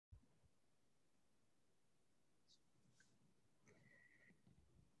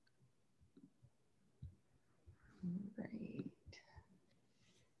right.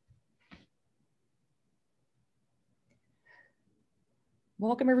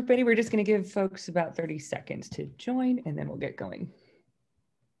 Welcome, everybody. We're just going to give folks about 30 seconds to join, and then we'll get going.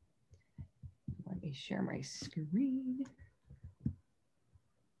 Let me share my screen.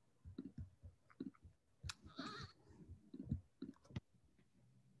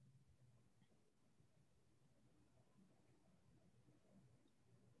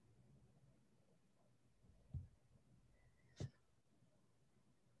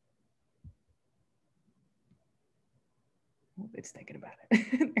 Oh, it's thinking about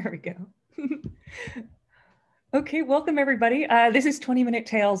it. There we go. Okay, welcome everybody. This is 20-Minute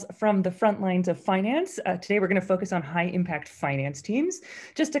Tales from the Frontlines of Finance. Today we're going to focus on high impact finance teams.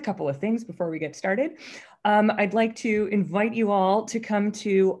 Just a couple of things before we get started. I'd like to invite you all to come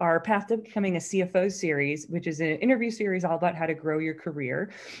to our Path to Becoming a CFO series, which is an interview series all about how to grow your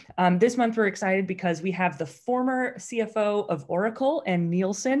career. This month we're excited because we have the former CFO of Oracle and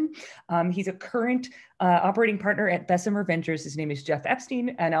Nielsen. He's a current operating partner at Bessemer Ventures. His name is Jeff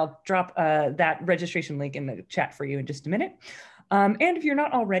Epstein, and I'll drop that registration link in the chat for you in just a minute. And if you're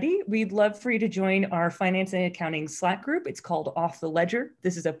not already, we'd love for you to join our finance and accounting Slack group. It's called Off the Ledger.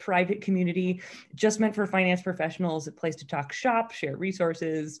 This is a private community just meant for finance professionals, a place to talk shop, share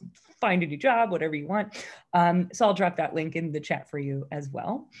resources, find a new job, whatever you want. So I'll drop that link in the chat for you as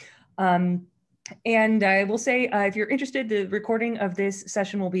well. And I will say, if you're interested, the recording of this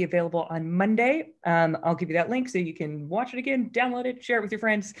session will be available on Monday. I'll give you that link so you can watch it again, download it, share it with your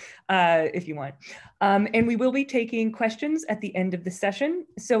friends if you want. And we will be taking questions at the end of the session.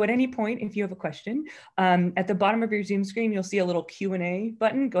 So at any point, if you have a question, at the bottom of your Zoom screen, you'll see a little Q&A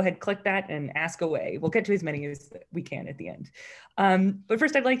button. Go ahead, click that and ask away. We'll get to as many as we can at the end. But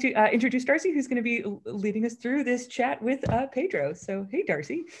first, I'd like to introduce Darcy, who's going to be leading us through this chat with Pedro. So, hey,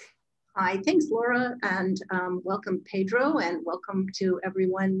 Darcy. Hi, thanks, Laura, and welcome, Pedro, and welcome to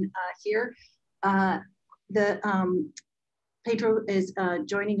everyone here. Pedro is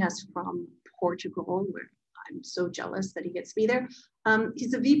joining us from Portugal, where I'm so jealous that he gets to be there.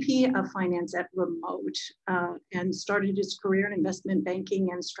 He's a VP of Finance at Remote and started his career in investment banking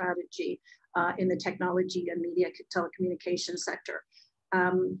and strategy in the technology and media telecommunications sector.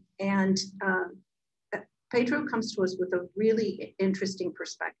 Pedro comes to us with a really interesting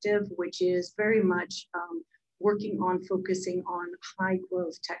perspective, which is very much working on focusing on high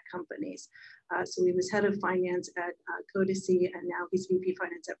growth tech companies. So he was head of finance at Codici, and now he's VP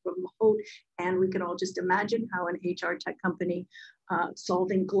finance at Remote. And we can all just imagine how an HR tech company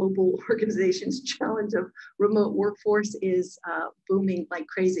solving global organizations' challenge of remote workforce is booming like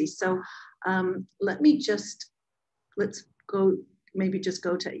crazy. So let's go, maybe just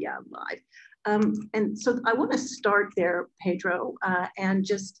go to, yeah, live. And so I want to start there, Pedro, and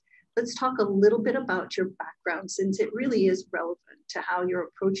just let's talk a little bit about your background, since it really is relevant to how you're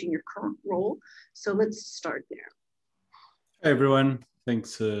approaching your current role. So let's start there. Hey, everyone.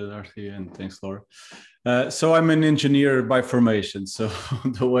 Thanks, Darcy, and thanks, Laura. So I'm an engineer by formation. So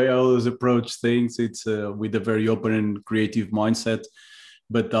the way I always approach things, it's with a very open and creative mindset,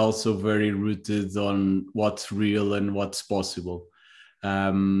 but also very rooted on what's real and what's possible.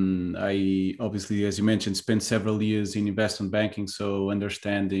 I obviously, as you mentioned, spent several years in investment banking, so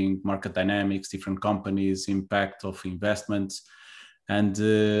understanding market dynamics, different companies, impact of investments,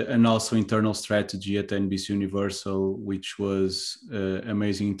 and also internal strategy at NBC Universal, which was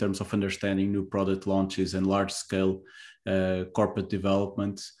amazing in terms of understanding new product launches and large-scale corporate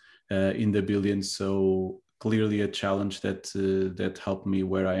development in the billions. So clearly a challenge that helped me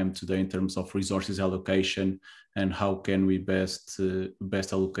where I am today in terms of resources allocation and how can we best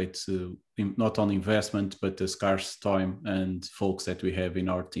allocate not only investment but the scarce time and folks that we have in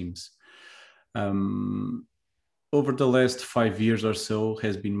our teams. Over the last 5 years or so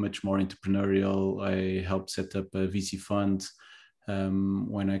has been much more entrepreneurial. I helped set up a VC fund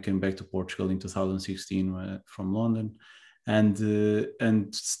when I came back to Portugal in 2016 from London. And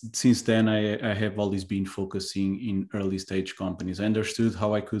since then, I have always been focusing in early stage companies. I understood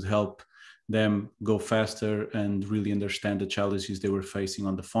how I could help them go faster and really understand the challenges they were facing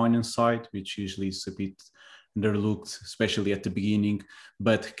on the finance side, which usually is a bit underlooked, especially at the beginning,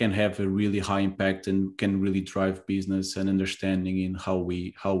 but can have a really high impact and can really drive business and understanding in how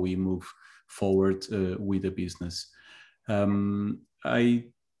we move forward with the business. And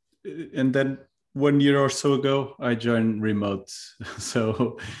then 1 year or so ago, I joined Remote.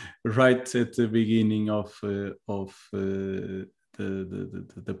 So right at the beginning of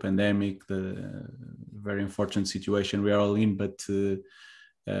the pandemic, the very unfortunate situation we are all in, but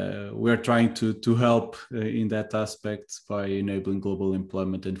we are trying to help in that aspect by enabling global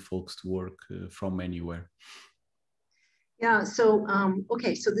employment and folks to work from anywhere. Yeah, so,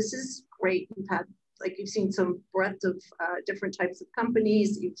 okay, so this is great. You've seen some breadth of different types of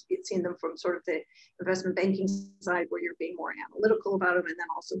companies. You've seen them from sort of the investment banking side where you're being more analytical about them, and then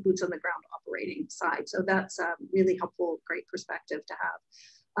also boots on the ground operating side. So that's a really helpful, great perspective to have.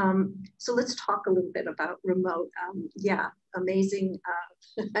 So let's talk a little bit about remote. Yeah, amazing.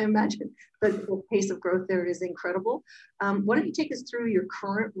 I imagine the pace of growth there is incredible. Why don't you take us through your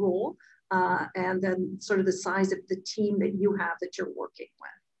current role and then sort of the size of the team that you have that you're working with?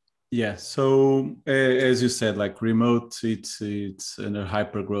 Yeah, so as you said, like remote, it's in a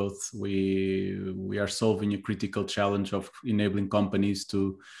hyper growth. We are solving a critical challenge of enabling companies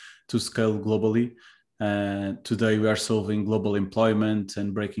to scale globally. Today we are solving global employment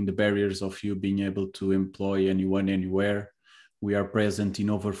and breaking the barriers of you being able to employ anyone anywhere. We are present in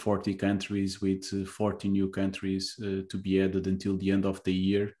over 40 countries with 40 new countries to be added until the end of the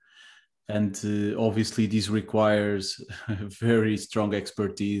year. And obviously this requires very strong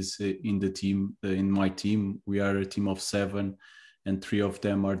expertise in the team, in my team. We are a team of 7 and 3 of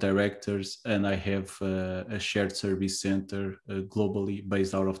them are directors. And I have a shared service center globally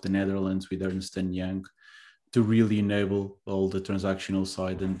based out of the Netherlands with Ernst & Young to really enable all the transactional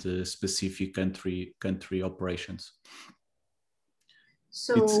side and the specific country operations.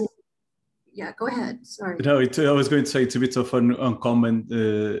 So yeah, go ahead. Sorry. No, I was going to say it's a bit of an uncommon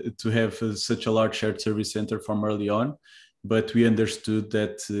to have such a large shared service center from early on, but we understood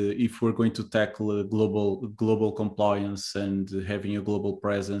that if we're going to tackle a global compliance and having a global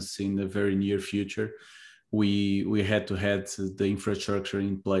presence in the very near future, we had to have the infrastructure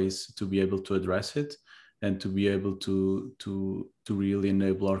in place to be able to address it and to be able to really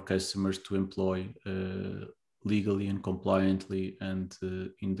enable our customers to employ legally and compliantly and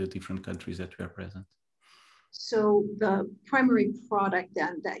in the different countries that we are present. So the primary product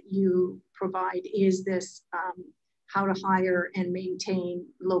then that you provide is this how to hire and maintain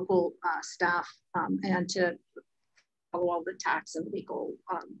local staff and to follow all the tax and legal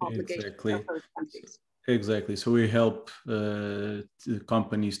obligations of those countries. Exactly. So we help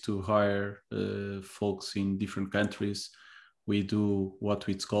companies to hire folks in different countries. We do what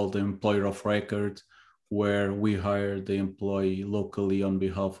it's called the employer of record, where we hire the employee locally on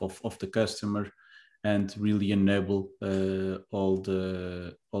behalf of the customer and really enable all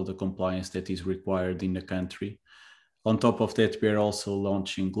the compliance that is required in the country. On top of that, we are also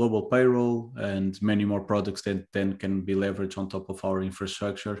launching global payroll and many more products that then can be leveraged on top of our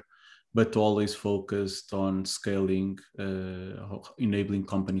infrastructure, but always focused on scaling, enabling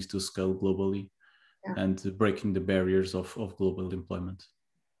companies to scale globally and breaking the barriers of global employment.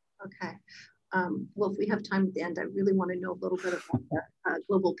 Okay. Well, if we have time at the end, I really want to know a little bit about the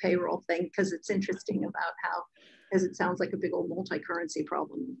global payroll thing, because it's interesting about how, as it sounds like a big old multi-currency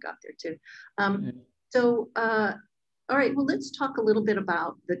problem you've got there too. All right, well, let's talk a little bit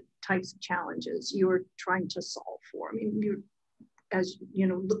about the types of challenges you're trying to solve for. I mean, as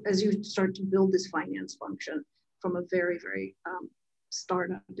you start to build this finance function from a very, very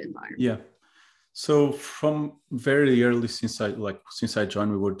startup environment. Yeah. So from very early, since I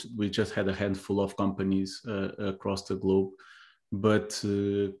joined, we just had a handful of companies across the globe, but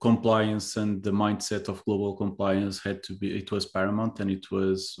compliance and the mindset of global compliance it was paramount, and it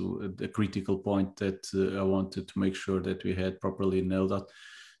was a critical point that I wanted to make sure that we had properly nailed out,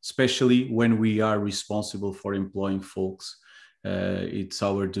 especially when we are responsible for employing folks. It's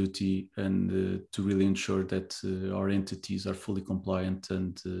our duty and to really ensure that our entities are fully compliant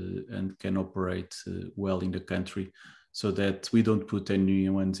and can operate well in the country, so that we don't put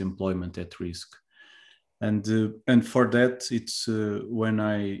anyone's employment at risk. And for that, it's when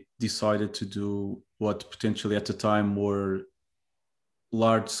I decided to do what potentially at the time were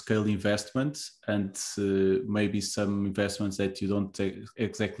large-scale investments and maybe some investments that you don't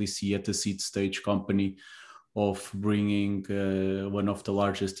exactly see at the seed stage company, of bringing one of the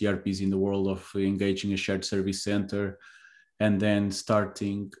largest ERPs in the world, of engaging a shared service center, and then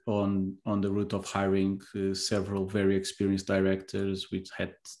starting on the route of hiring several very experienced directors, which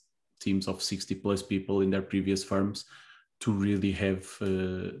had teams of 60 plus people in their previous firms, to really have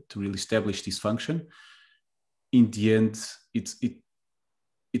to really establish this function. In the end,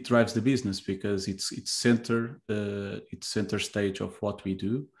 it drives the business because it's center stage of what we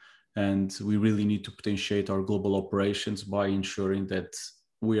do. And we really need to potentiate our global operations by ensuring that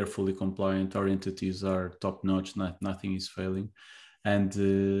we are fully compliant, our entities are top notch, nothing is failing. And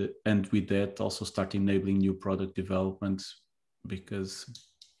with that, also start enabling new product development, because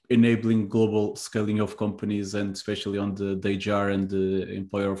enabling global scaling of companies, and especially on the HR and the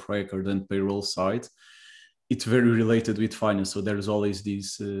employer of record and payroll side, it's very related with finance. So there's always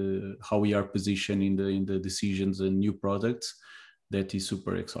this how we are positioned in the decisions and new products that is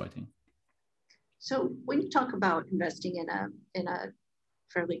super exciting. So when you talk about investing in a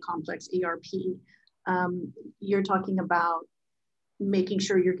fairly complex ERP, you're talking about making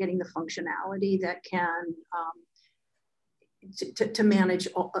sure you're getting the functionality that can to manage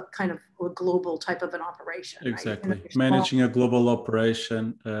a kind of a global type of an operation. Exactly. Right? Managing a global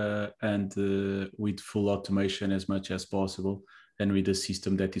operation and with full automation as much as possible, and with a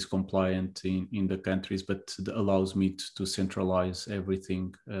system that is compliant in the countries, but allows me to centralize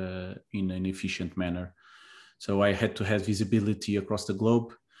everything in an efficient manner. So I had to have visibility across the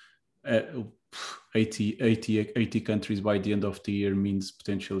globe. 80 countries by the end of the year means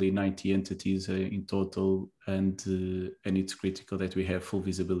potentially 90 entities in total, and it's critical that we have full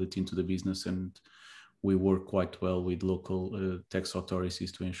visibility into the business, and we work quite well with local tax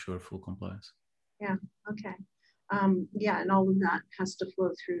authorities to ensure full compliance. Yeah, okay. Yeah, and all of that has to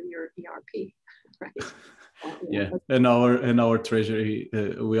flow through your ERP, right? Yeah, and our treasury,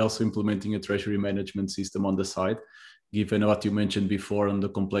 we're also implementing a treasury management system on the side. Given what you mentioned before on the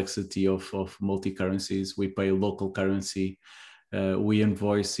complexity of multi-currencies, we pay local currency, we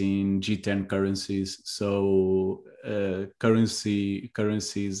invoice in G10 currencies. So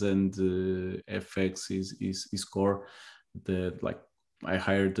currencies and FX is core. I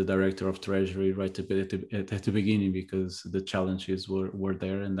hired the director of treasury right at the beginning because the challenges were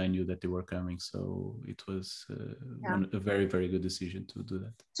there, and I knew that they were coming. So it was a very, very good decision to do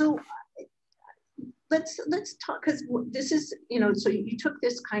that. So let's talk, because this is, so you took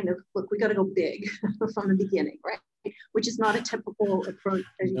this kind of, look, we got to go big from the beginning, right? Which is not a typical approach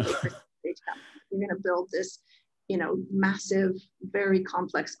as you take for stage company. You're going to build this, massive, very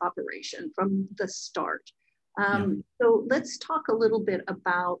complex operation from the start. So let's talk a little bit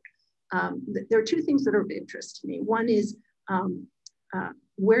about, there are two things that are of interest to me. One is,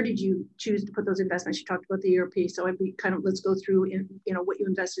 where did you choose to put those investments? You talked about the ERP, so I'd be kind of, let's go through what you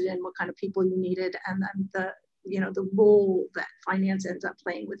invested in, what kind of people you needed, and then the role that finance ends up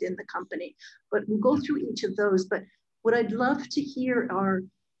playing within the company. But we'll go through each of those. But what I'd love to hear are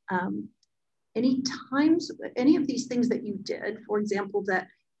any of these things that you did, for example, that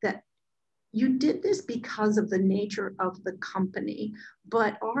you did this because of the nature of the company,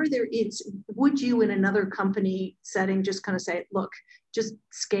 but would you in another company setting just kind of say, look, just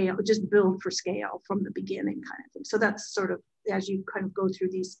scale, just build for scale from the beginning kind of thing? So that's sort of, as you kind of go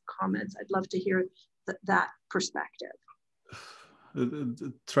through these comments, I'd love to hear that perspective.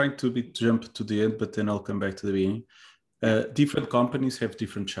 Trying to jump to the end, but then I'll come back to the beginning. Different companies have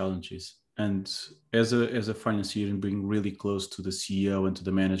different challenges. And as a financier and being really close to the CEO and to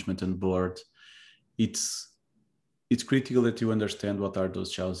the management and board, it's critical that you understand what are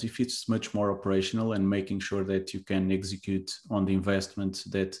those challenges. If it's much more operational and making sure that you can execute on the investments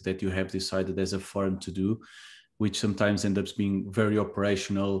that you have decided as a firm to do, which sometimes ends up being very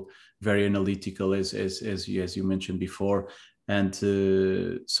operational, very analytical, as you mentioned before. And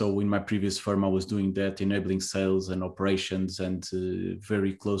so in my previous firm, I was doing that, enabling sales and operations, and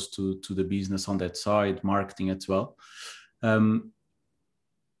very close to the business on that side, marketing as well.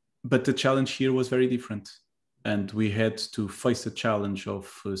 But the challenge here was very different. And we had to face the challenge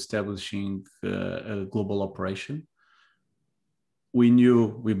of establishing a global operation. We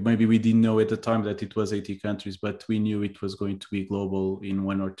didn't know at the time that it was 80 countries, but we knew it was going to be global in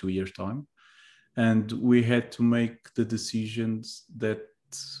 1 or 2 years' time. And we had to make the decisions that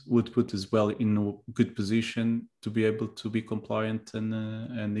would put us well in a good position to be able to be compliant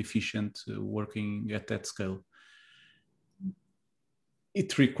and efficient working at that scale.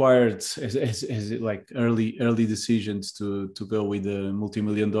 It required as like early decisions to go with a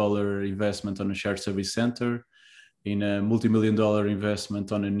multi-million-dollar investment on a shared service center, in a multi-million-dollar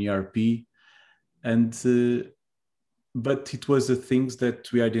investment on an ERP, and but it was the things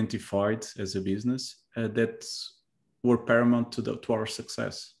that we identified as a business that were paramount to our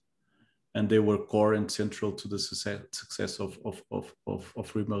success, and they were core and central to the success of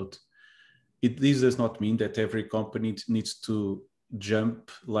remote. This does not mean that every company needs to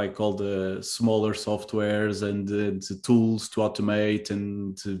jump like all the smaller softwares and the tools to automate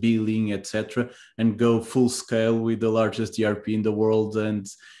and billing, etc., and go full scale with the largest ERP in the world and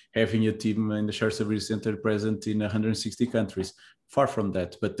having a team in the shared service center present in 160 countries. Far from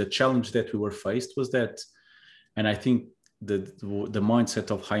that. But the challenge that we were faced was that, and I think the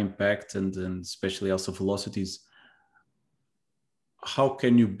mindset of high impact and especially also velocities, how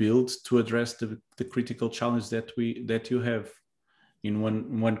can you build to address the critical challenge that you have? In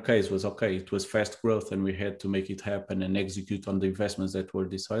one case was, okay, it was fast growth and we had to make it happen and execute on the investments that were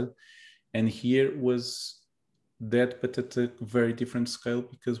decided. And here was that, but at a very different scale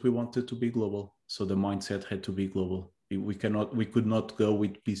because we wanted to be global. So the mindset had to be global. We could not go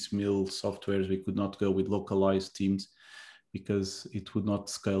with piecemeal softwares. We could not go with localized teams because it would not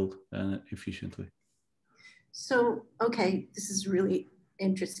scale efficiently. So, okay, this is really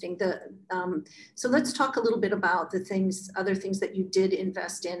interesting. So let's talk a little bit about other things that you did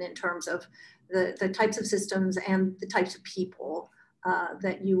invest in terms of the types of systems and the types of people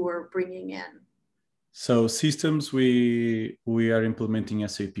that you were bringing in. So systems, we are implementing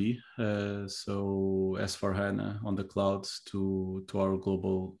SAP, so S/4HANA on the cloud to our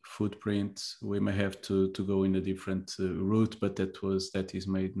global footprint. We may have to go in a different route, but that is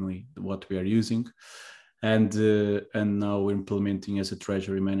mainly what we are using. And now we're implementing as a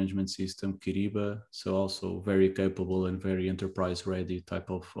treasury management system, Kiriba, so also very capable and very enterprise ready type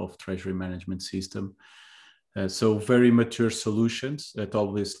of treasury management system. So very mature solutions that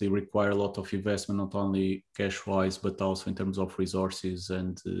obviously require a lot of investment, not only cash-wise, but also in terms of resources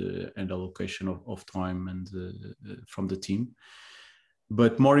and allocation of time and from the team.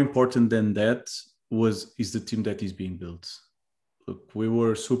 But more important than that is the team that is being built. Look, we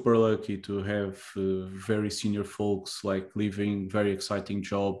were super lucky to have very senior folks like living very exciting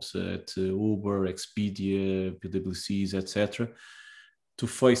jobs at Uber, Expedia, PwCs, etc., to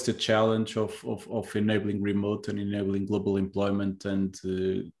face the challenge of enabling remote and enabling global employment and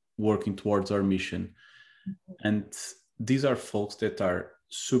working towards our mission. And these are folks that are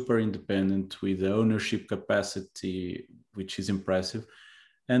super independent with the ownership capacity, which is impressive.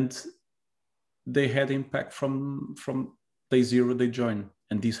 And they had impact from day zero they join.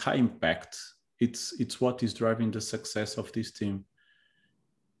 And this high impact, it's what is driving the success of this team.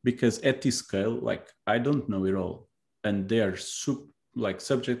 Because at this scale, like, I don't know it all. And they are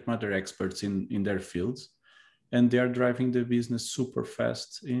subject matter experts in their fields, and they are driving the business super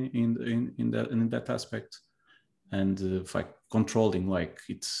fast in that aspect, and controlling, like,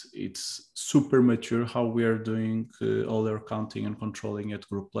 it's super mature how we are doing all our accounting and controlling at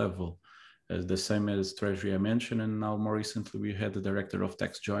group level, the same as treasury I mentioned, and now more recently we had the director of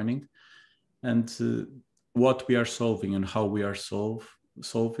tax joining, and what we are solving and how we are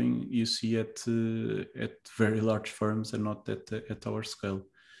solving you see at very large firms and not at our scale.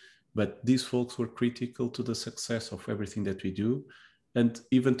 But these folks were critical to the success of everything that we do, and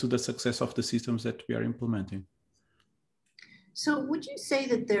even to the success of the systems that we are implementing. So would you say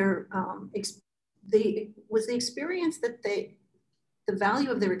that was the experience that the value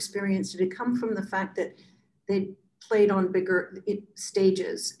of their experience, did it come from the fact that they played on bigger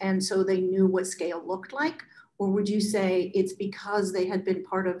stages and so they knew what scale looked like? Or would you say it's because they had been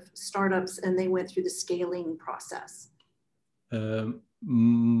part of startups and they went through the scaling process?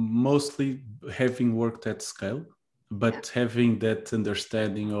 Mostly having worked at scale, but having that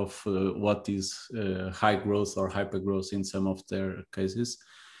understanding of what is high growth or hyper growth in some of their cases.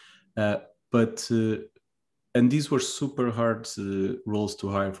 And these were super hard roles to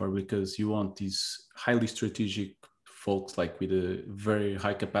hire for, because you want these highly strategic folks, like with a very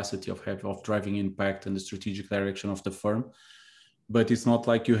high capacity of driving impact and the strategic direction of the firm. But it's not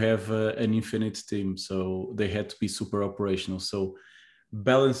like you have an infinite team, so they had to be super operational. So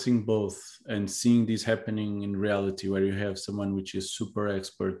balancing both and seeing this happening in reality, where you have someone which is super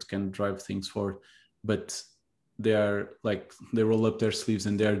expert, can drive things forward, but they roll up their sleeves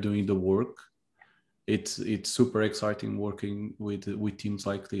and they are doing the work. It's super exciting working with teams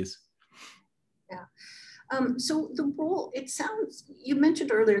like this. Yeah. So the role, you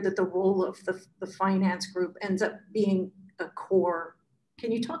mentioned earlier that the role of the finance group ends up being a core.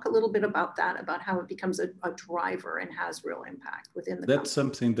 Can you talk a little bit about that, about how it becomes a driver and has real impact within the company? That's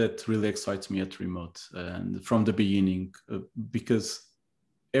something that really excites me at Remote, and from the beginning, because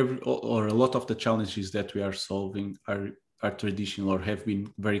a lot of the challenges that we are solving are traditional or have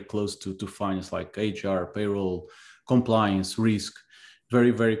been very close to finance, like HR, payroll, compliance, risk,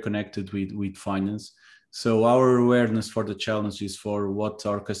 very, very connected with finance. So our awareness for the challenges, for what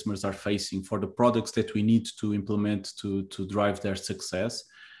our customers are facing, for the products that we need to implement to drive their success,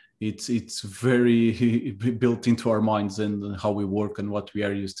 it's very built into our minds and how we work and what we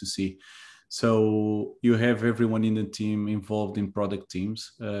are used to see. So you have everyone in the team involved in product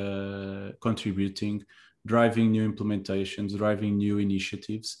teams, contributing, driving new implementations, driving new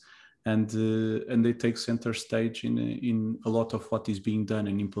initiatives, and they take center stage in a lot of what is being done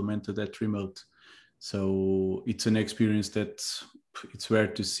and implemented at Remote. So it's an experience that it's rare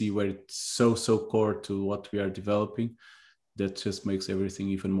to see, where it's so core to what we are developing. That just makes everything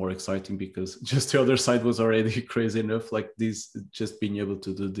even more exciting, because just the other side was already crazy enough. Like this, just being able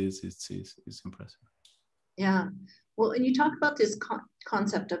to do this is impressive. Yeah. Well, and you talk about this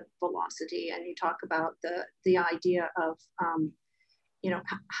concept of velocity. velocity, and you talk about the idea of,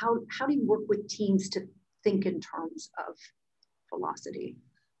 how do you work with teams to think in terms of velocity?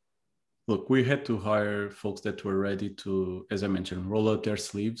 Look, we had to hire folks that were ready to, as I mentioned, roll out their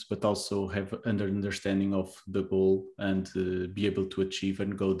sleeves, but also have an understanding of the goal and be able to achieve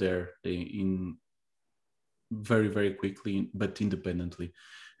and go there in very, very quickly, but independently.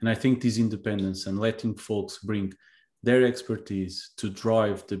 And I think this independence and letting folks bring their expertise to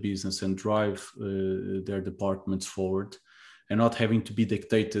drive the business and drive their departments forward, and not having to be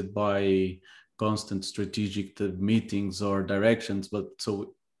dictated by constant strategic meetings or directions. But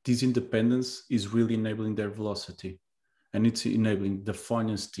so this independence is really enabling their velocity, and it's enabling the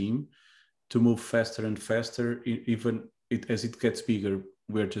finance team to move faster and faster. Even as it gets bigger,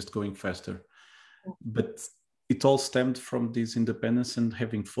 we're just going faster. But it all stemmed from this independence and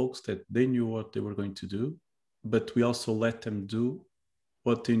having folks that they knew what they were going to do, but we also let them do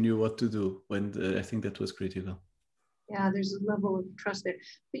what they knew what to do. And I think that was critical. Yeah, there's a level of trust there.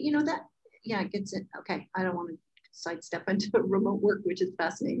 But it gets it. Okay, I don't want to sidestep into remote work, which is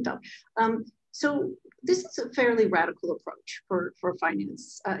fascinating stuff. So this is a fairly radical approach for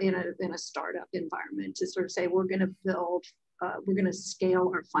finance in a startup environment, to sort of say we're going to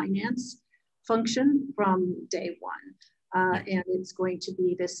scale our finance function from day one. And it's going to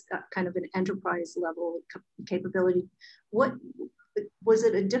be this kind of an enterprise level capability. What was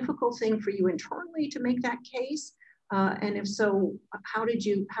it a difficult thing for you internally to make that case? And if so, how did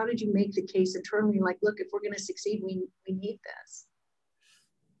you make the case internally? Like, look, if we're going to succeed, we need this.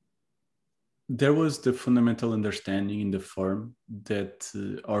 There was the fundamental understanding in the firm that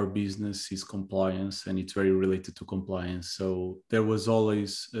our business is compliance, and it's very related to compliance. So there was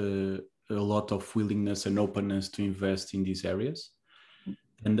always a lot of willingness and openness to invest in these areas.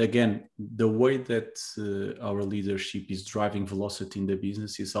 And again, the way that our leadership is driving velocity in the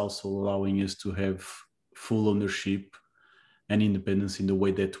business is also allowing us to have full ownership and independence in the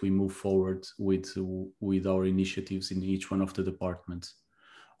way that we move forward with our initiatives in each one of the departments.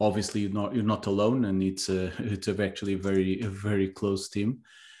 Obviously, you're not alone, and it's actually a very close team.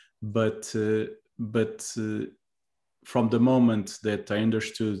 But from the moment that I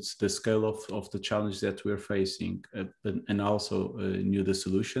understood the scale of the challenge that we're facing, and also knew the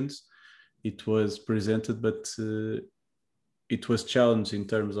solutions, it was presented, but it was challenged in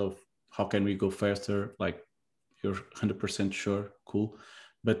terms of how can we go faster? Like, you're 100% sure, cool.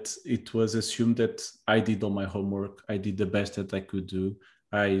 But it was assumed that I did all my homework. I did the best that I could do.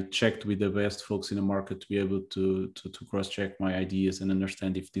 I checked with the best folks in the market to be able to cross-check my ideas and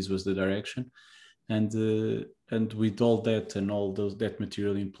understand if this was the direction. And with all that and all that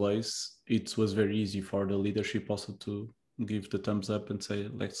material in place, it was very easy for the leadership also to give the thumbs up and say,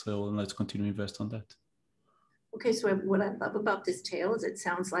 let's go and let's continue to invest on that. Okay, so what I love about this tale is it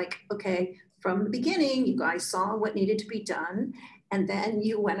sounds like, okay, from the beginning, you guys saw what needed to be done, and then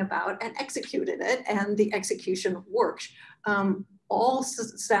you went about and executed it, and the execution worked. All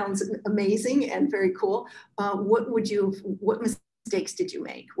sounds amazing and very cool. What mistakes did you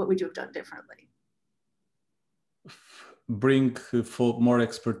make? What would you have done differently? Bring more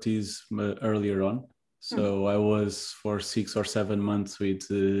expertise earlier on. So I was for 6 or 7 months with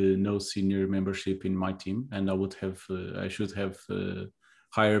no senior membership in my team, and I should have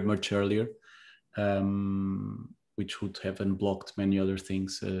hired much earlier, which would have unblocked many other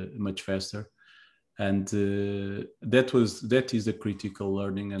things much faster. And that is the critical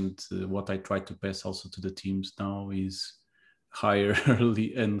learning, and what I try to pass also to the teams now is hire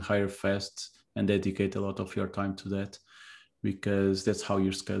early and hire fast, and dedicate a lot of your time to that, because that's how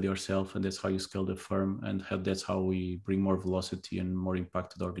you scale yourself, and that's how you scale the firm, and that's how we bring more velocity and more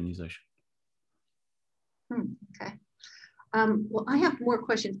impact to the organization. Okay. Well, I have more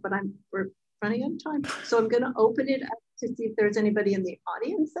questions, but we're running out of time. So I'm going to open it up to see if there's anybody in the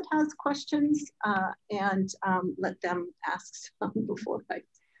audience that has questions, and let them ask some before I.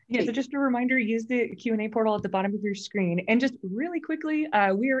 Yeah, so just a reminder, use the Q&A portal at the bottom of your screen. And just really quickly,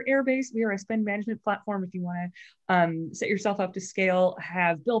 we are Airbase. We are a spend management platform. If you want to set yourself up to scale,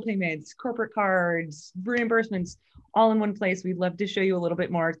 have bill payments, corporate cards, reimbursements, all in one place. We'd love to show you a little bit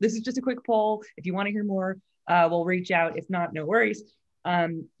more. This is just a quick poll. If you want to hear more, we'll reach out. If not, no worries.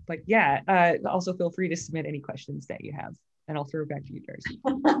 But yeah, also feel free to submit any questions that you have. And I'll throw it back to you, Darcy.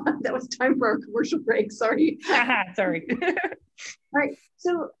 That was time for our commercial break. Sorry. Sorry. All right.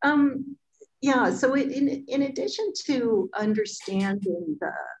 So, so in addition to understanding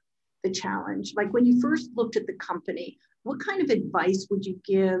the challenge, like when you first looked at the company, what kind of advice would you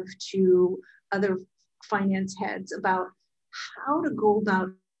give to other finance heads about how to go about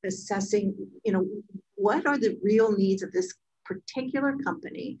assessing, what are the real needs of this particular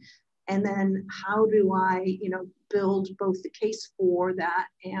company, And then how do I, build both the case for that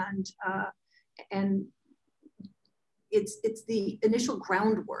and it's the initial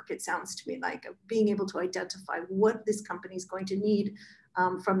groundwork, it sounds to me like, of being able to identify what this company is going to need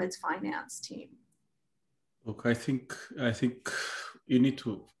from its finance team. Look, I think you need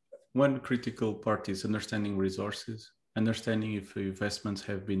to, one critical part is understanding resources, understanding if investments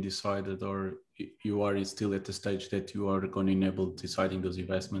have been decided or you are still at the stage that you are going to enable deciding those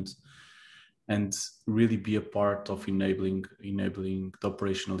investments, and really be a part of enabling the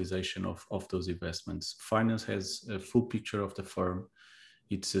operationalization of those investments. Finance has a full picture of the firm.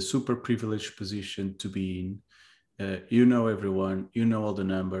 It's a super privileged position to be in. You know everyone, you know all the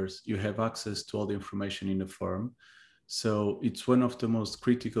numbers, you have access to all the information in the firm. So it's one of the most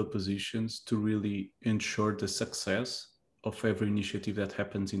critical positions to really ensure the success of every initiative that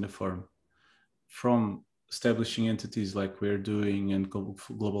happens in the firm. From establishing entities like we're doing and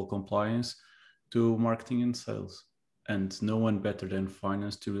global compliance to marketing and sales. And no one better than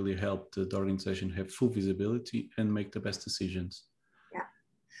finance to really help the organization have full visibility and make the best decisions.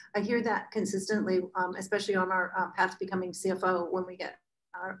 I hear that consistently, especially on our path to becoming CFO when we get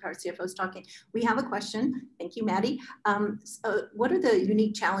our CFOs talking. We have a question. Thank you, Maddie. What are the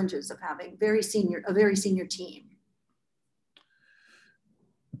unique challenges of having a very senior team?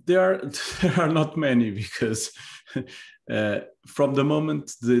 There are not many, because from the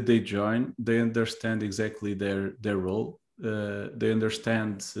moment they join, they understand exactly their role. They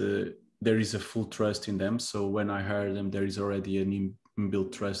understand there is a full trust in them. So when I hire them, there is already an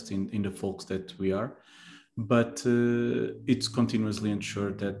inbuilt trust in the folks that we are. But it's continuously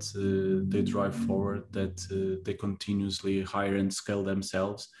ensured that they drive forward, that they continuously hire and scale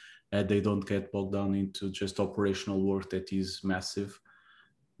themselves, and they don't get bogged down into just operational work that is massive.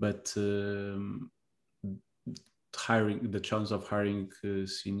 But the chance of hiring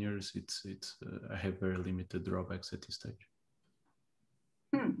seniors, it's I have very limited drawbacks at this stage.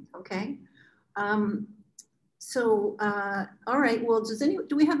 Okay. All right, well,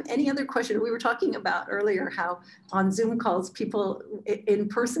 do we have any other question? We were talking about earlier how on Zoom calls, people in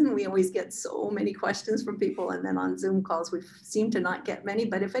person, we always get so many questions from people, and then on Zoom calls, we seem to not get many.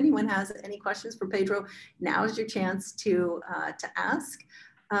 But if anyone has any questions for Pedro, now is your chance to ask.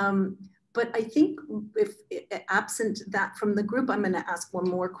 But I think if absent that from the group, I'm going to ask one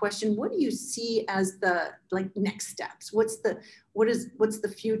more question. What do you see as the next steps? What's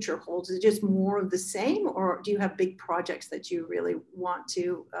the future holds? Is it just more of the same, or do you have big projects that you really want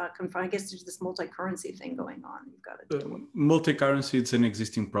to confront? I guess there's this multi-currency thing going on. You've got to deal with. Multi-currency, it's an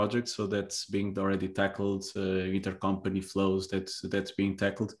existing project, so that's being already tackled. Intercompany flows, that's being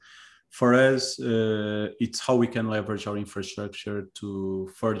tackled. For us, it's how we can leverage our infrastructure to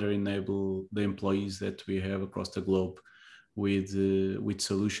further enable the employees that we have across the globe with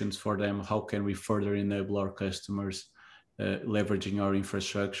solutions for them. How can we further enable our customers leveraging our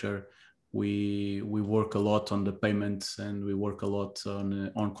infrastructure? We work a lot on the payments, and we work a lot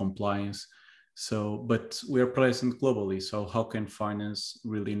on compliance. So, but we are present globally. So how can finance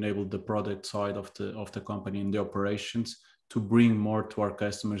really enable the product side of the company and the operations to bring more to our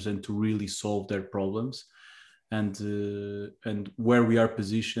customers and to really solve their problems? And where we are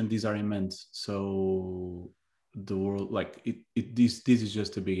positioned, these are immense. So the world, this is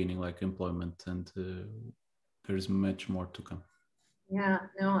just the beginning, like employment, and there's much more to come. Yeah,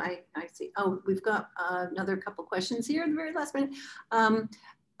 no, I see. Oh, we've got another couple questions here at the very last minute.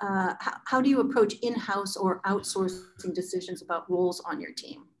 How do you approach in-house or outsourcing decisions about roles on your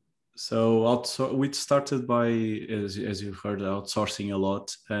team? So we started by, as you've heard, outsourcing a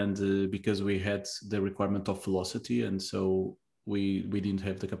lot, and because we had the requirement of velocity, and so we didn't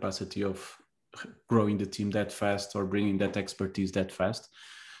have the capacity of growing the team that fast or bringing that expertise that fast.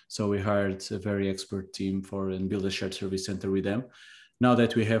 So we hired a very expert team and build a shared service center with them. Now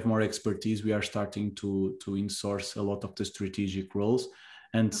that we have more expertise, we are starting to insource a lot of the strategic roles.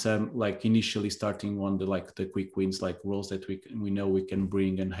 And some, initially starting on the quick wins, like roles that we know we can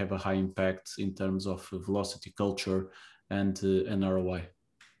bring and have a high impact in terms of velocity, culture, and ROI.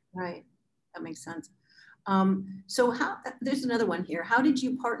 Right, that makes sense. So there's another one here. How did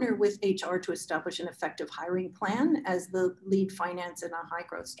you partner with HR to establish an effective hiring plan as the lead finance in a high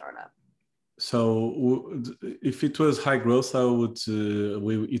growth startup? So if it was high growth,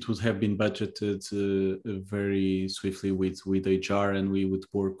 it would have been budgeted very swiftly with HR, and we would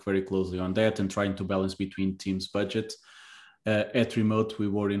work very closely on that and trying to balance between teams' budget. At remote, we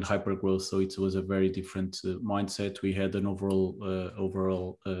were in hyper growth, so it was a very different mindset. We had an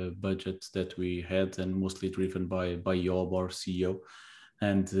overall budget that we had, and mostly driven by Job, our CEO,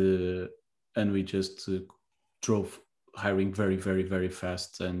 and we just drove hiring very, very, very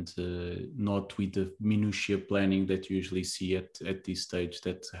fast, and not with the minutiae planning that you usually see at this stage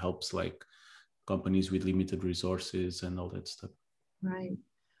that helps like companies with limited resources and all that stuff. Right.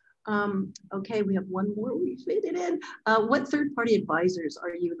 Okay, we have one more. We fit it in. What third-party advisors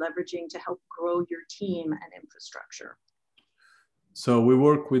are you leveraging to help grow your team and infrastructure? So we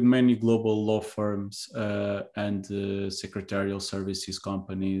work with many global law firms and secretarial services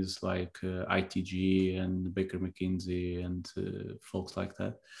companies like ITG and Baker McKinsey and folks like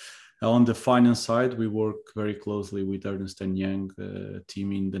that. On the finance side, we work very closely with Ernst & Young, a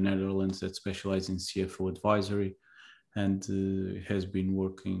team in the Netherlands that specializes in CFO advisory, and has been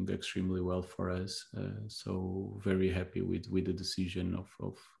working extremely well for us. So very happy with the decision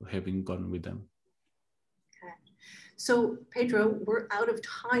of having gone with them. So Pedro, we're out of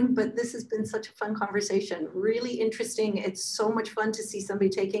time, but this has been such a fun conversation, really interesting. It's so much fun to see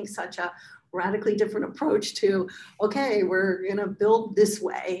somebody taking such a radically different approach to, okay, we're gonna build this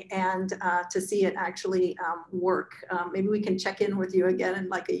way, and to see it actually work. Maybe we can check in with you again in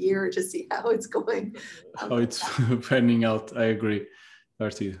like a year to see how it's going. How it's panning out, I agree.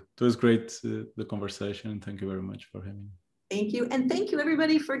 Darcy, it was great, the conversation. Thank you very much for having me. Thank you. And thank you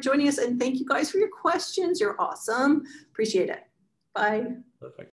everybody for joining us. And thank you guys for your questions. You're awesome. Appreciate it. Bye. Perfect.